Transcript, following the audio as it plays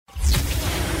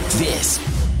This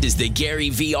is the Gary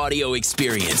V audio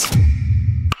experience.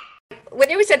 When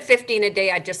you said 15 a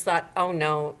day, I just thought, oh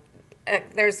no.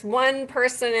 There's one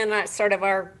person in sort of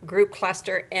our group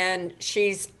cluster, and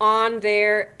she's on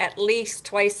there at least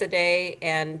twice a day,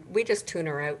 and we just tune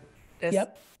her out.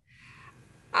 Yep.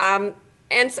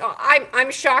 And so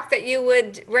I'm shocked that you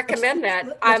would recommend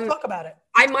that. Let's talk about it.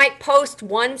 I might post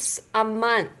once a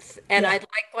month, and I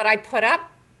like what I put up.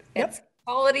 Yep. It's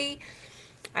quality.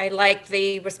 I like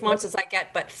the responses I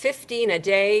get, but 15 a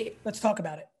day. Let's talk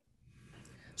about it.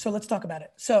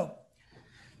 So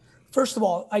first of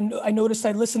all, I noticed,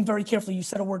 I listened very carefully. You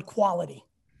said a word quality.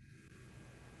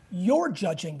 You're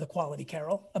judging the quality,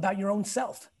 Carol, about your own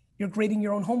self. You're grading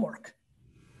your own homework,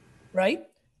 right?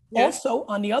 Yes. Also,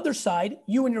 on the other side,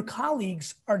 you and your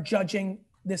colleagues are judging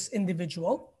this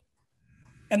individual.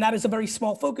 And that is a very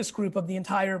small focus group of the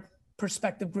entire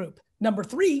perspective group. Number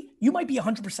 3, you might be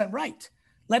 100% right.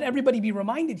 Let everybody be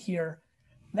reminded here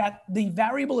that the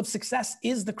variable of success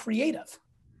is the creative.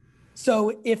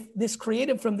 So if this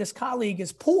creative from this colleague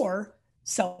is poor,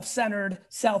 self-centered,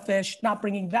 selfish, not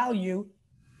bringing value,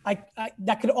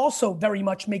 that could also very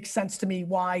much make sense to me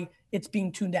why it's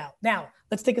being tuned out. Now,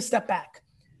 let's take a step back.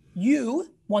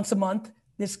 You, once a month,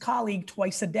 this colleague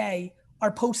twice a day,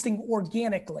 are posting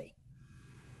organically.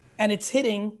 And it's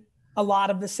hitting a lot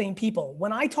of the same people.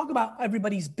 When I talk about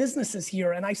everybody's businesses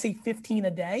here and I say 15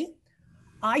 a day,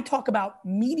 I talk about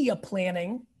media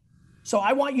planning. So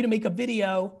I want you to make a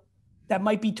video that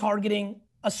might be targeting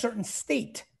a certain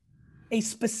state, a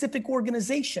specific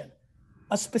organization,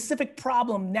 a specific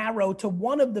problem narrowed to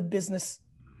one of the business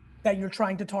that you're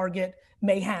trying to target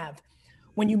may have.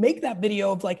 When you make that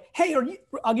video of like, hey,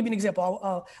 I'll give you an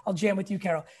example. I'll jam with you,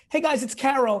 Carol. Hey guys, it's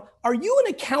Carol. Are you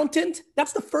an accountant?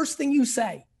 That's the first thing you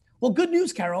say. Well, good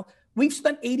news, Carol. We've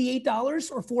spent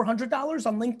 $88 or $400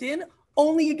 on LinkedIn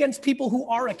only against people who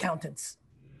are accountants.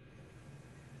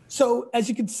 So as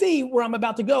you can see where I'm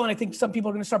about to go, and I think some people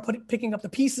are going to start picking up the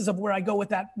pieces of where I go with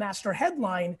that master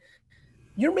headline,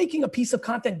 you're making a piece of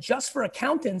content just for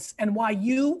accountants and why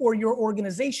you or your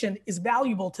organization is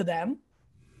valuable to them.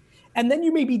 And then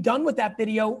you may be done with that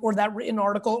video or that written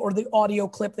article or the audio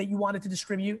clip that you wanted to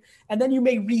distribute. And then you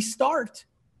may restart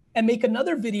and make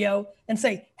another video and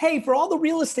say, hey, for all the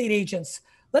real estate agents,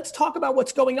 let's talk about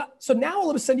what's going on. So now all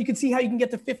of a sudden you can see how you can get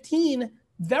to 15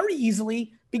 very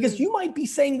easily because you might be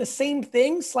saying the same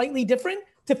thing, slightly different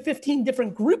to 15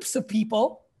 different groups of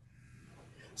people.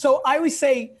 So I always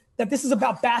say that this is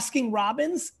about Baskin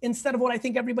Robbins instead of what I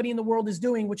think everybody in the world is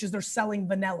doing, which is they're selling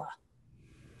vanilla.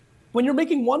 When you're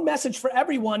making one message for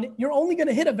everyone, you're only going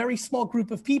to hit a very small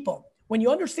group of people. When you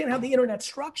understand how the internet's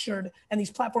structured and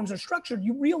these platforms are structured,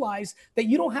 you realize that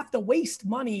you don't have to waste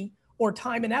money or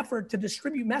time and effort to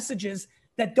distribute messages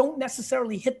that don't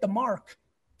necessarily hit the mark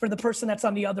for the person that's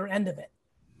on the other end of it.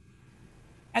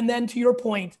 And then to your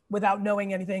point, without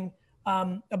knowing anything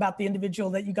about the individual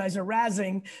that you guys are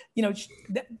razzing, you know,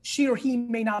 she or he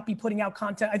may not be putting out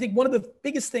content. I think one of the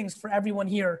biggest things for everyone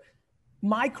here,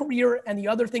 my career and the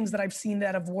other things that I've seen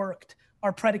that have worked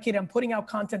are predicated on putting out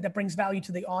content that brings value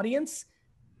to the audience.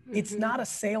 It's not a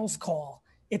sales call.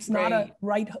 It's not a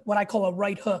what I call a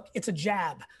right hook. It's a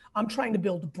jab. I'm trying to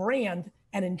build brand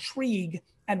and intrigue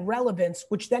and relevance,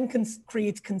 which then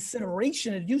creates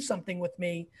consideration to do something with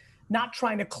me, not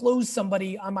trying to close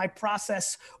somebody on my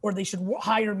process or they should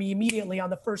hire me immediately on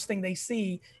the first thing they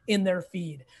see in their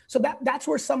feed. So that's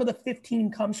where some of the 15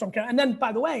 comes from. And then,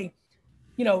 by the way,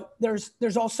 you know,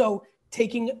 there's also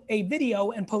taking a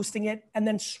video and posting it and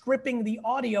then stripping the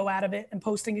audio out of it and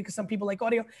posting it because some people like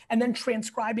audio and then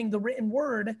transcribing the written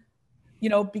word, you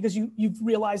know, because you've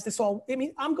realized this all. I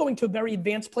mean, I'm going to very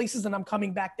advanced places and I'm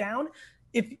coming back down.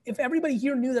 If everybody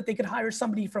here knew that they could hire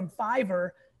somebody from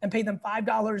Fiverr and pay them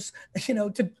 $5, you know,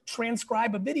 to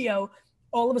transcribe a video,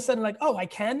 all of a sudden like, oh, I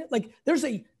can? Like there's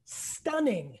a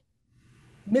stunning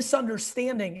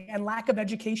misunderstanding and lack of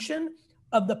education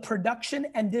of the production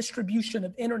and distribution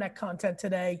of internet content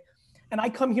today. And I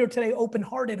come here today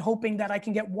open-hearted, hoping that I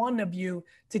can get one of you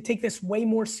to take this way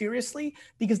more seriously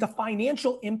because the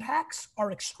financial impacts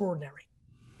are extraordinary.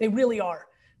 They really are.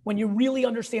 When you really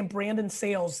understand brand and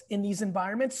sales in these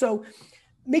environments. So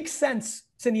makes sense,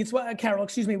 Cindy, it's what, Carol,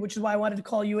 excuse me, which is why I wanted to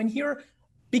call you in here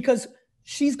because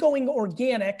she's going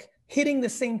organic, hitting the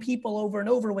same people over and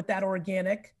over with that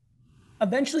organic.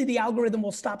 Eventually the algorithm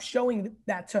will stop showing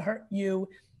that to you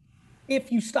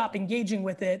if you stop engaging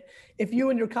with it. If you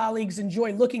and your colleagues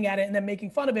enjoy looking at it and then making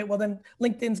fun of it, well then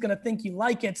LinkedIn's gonna think you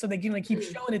like it, so they're gonna keep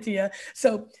showing it to you.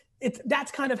 So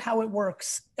that's kind of how it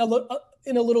works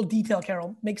in a little detail,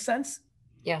 Carol. Makes sense?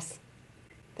 Yes.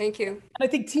 Thank you. And I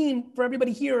think team, for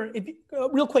everybody here, if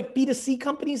real quick, B2C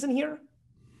companies in here,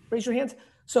 raise your hands.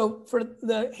 So for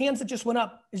the hands that just went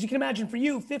up, as you can imagine, for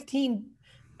you, 15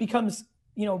 becomes,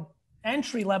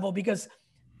 entry level, because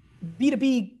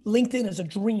B2B, LinkedIn is a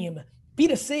dream.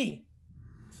 B2C,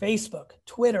 Facebook,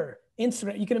 Twitter,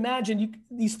 Instagram. You can imagine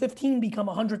these 15 become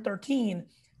 113.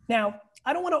 Now,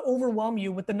 I don't want to overwhelm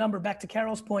you with the number. Back to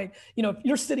Carol's point, if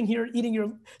you're sitting here eating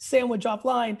your sandwich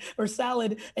offline or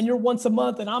salad and you're once a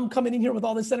month and I'm coming in here with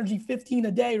all this energy, 15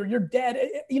 a day, or you're dead.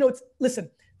 Listen,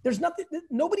 there's nothing,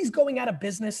 nobody's going out of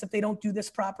business if they don't do this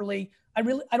properly. I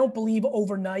don't believe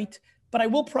overnight, but I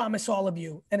will promise all of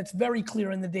you, and it's very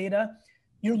clear in the data,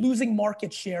 you're losing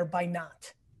market share by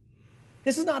not.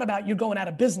 This is not about you're going out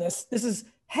of business. This is,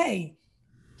 hey,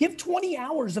 give 20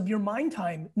 hours of your mind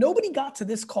time. Nobody got to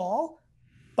this call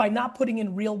by not putting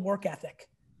in real work ethic.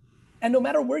 And no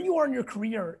matter where you are in your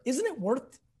career, isn't it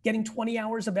worth getting 20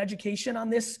 hours of education on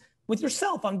this with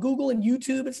yourself on Google and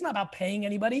YouTube? It's not about paying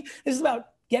anybody. This is about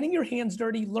getting your hands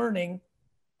dirty, learning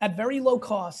at very low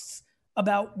costs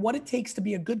about what it takes to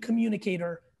be a good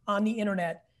communicator on the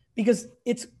internet, because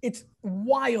it's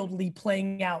wildly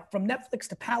playing out from Netflix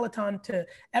to Peloton to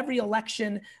every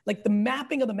election. Like, the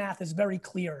mapping of the math is very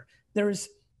clear. There's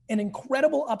an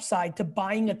incredible upside to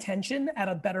buying attention at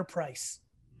a better price.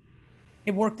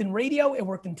 It worked in radio, it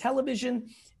worked in television,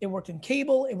 it worked in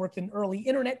cable, it worked in early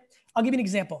internet. I'll give you an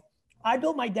example. I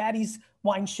built my daddy's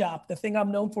wine shop, the thing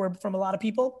I'm known for from a lot of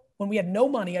people. When we had no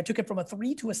money, I took it from a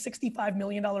 $3 to a $65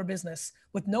 million business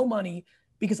with no money,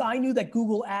 because I knew that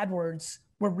Google AdWords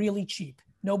were really cheap.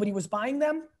 Nobody was buying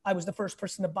them. I was the first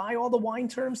person to buy all the wine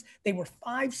terms. They were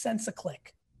 5 cents a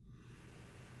click.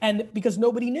 And because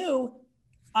nobody knew,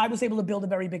 I was able to build a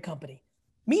very big company.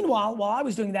 Meanwhile, while I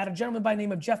was doing that, a gentleman by the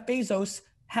name of Jeff Bezos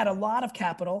had a lot of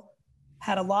capital,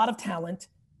 had a lot of talent,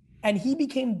 and he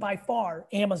became by far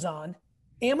Amazon.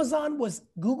 Amazon was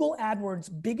Google AdWords'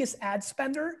 biggest ad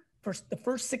spender for the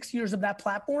first 6 years of that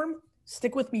platform.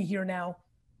 Stick with me here now.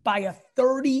 By a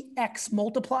 30x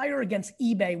multiplier against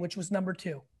eBay, which was number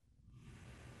 2.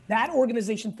 That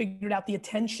organization figured out the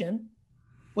attention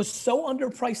was so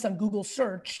underpriced on Google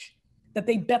search that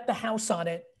they bet the house on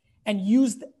it and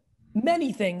used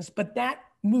many things, but that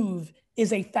move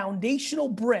is a foundational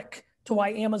brick to why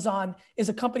Amazon is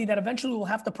a company that eventually will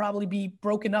have to probably be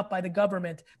broken up by the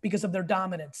government because of their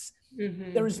dominance.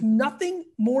 Mm-hmm. There is nothing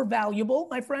more valuable,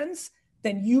 my friends,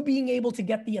 than you being able to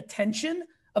get the attention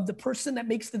of the person that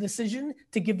makes the decision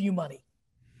to give you money,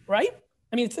 right?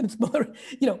 I mean, it's more,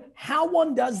 how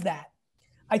one does that.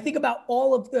 I think about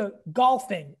all of the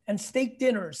golfing and steak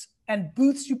dinners and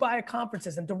booths you buy at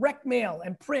conferences and direct mail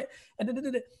and print.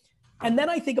 And then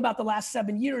I think about the last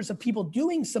 7 years of people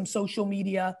doing some social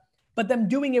media, but them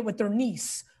doing it with their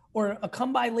niece or a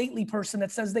come by lately person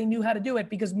that says they knew how to do it,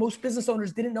 because most business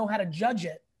owners didn't know how to judge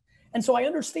it. And so I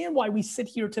understand why we sit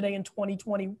here today in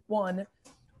 2021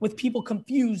 with people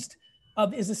confused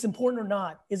of, is this important or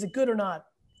not? Is it good or not?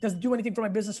 Does it do anything for my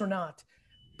business or not?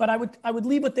 But I would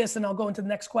leave with this, and I'll go into the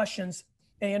next questions.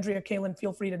 Hey, Andrea, Kaylin,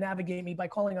 feel free to navigate me by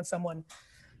calling on someone.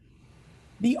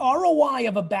 The ROI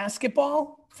of a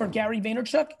basketball for Gary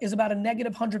Vaynerchuk is about a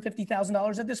negative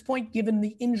 $150,000 at this point, given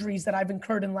the injuries that I've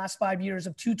incurred in the last 5 years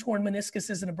of 2 torn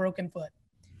meniscuses and a broken foot.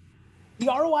 The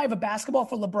ROI of a basketball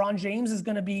for LeBron James is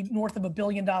going to be north of $1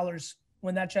 billion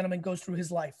when that gentleman goes through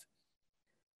his life.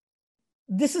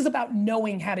 This is about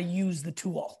knowing how to use the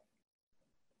tool.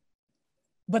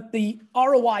 But the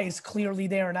ROI is clearly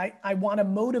there. And I want to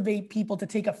motivate people to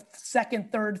take a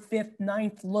second, third, fifth,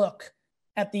 ninth look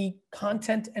at the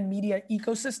content and media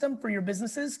ecosystem for your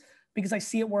businesses, because I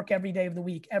see it work every day of the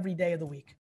week.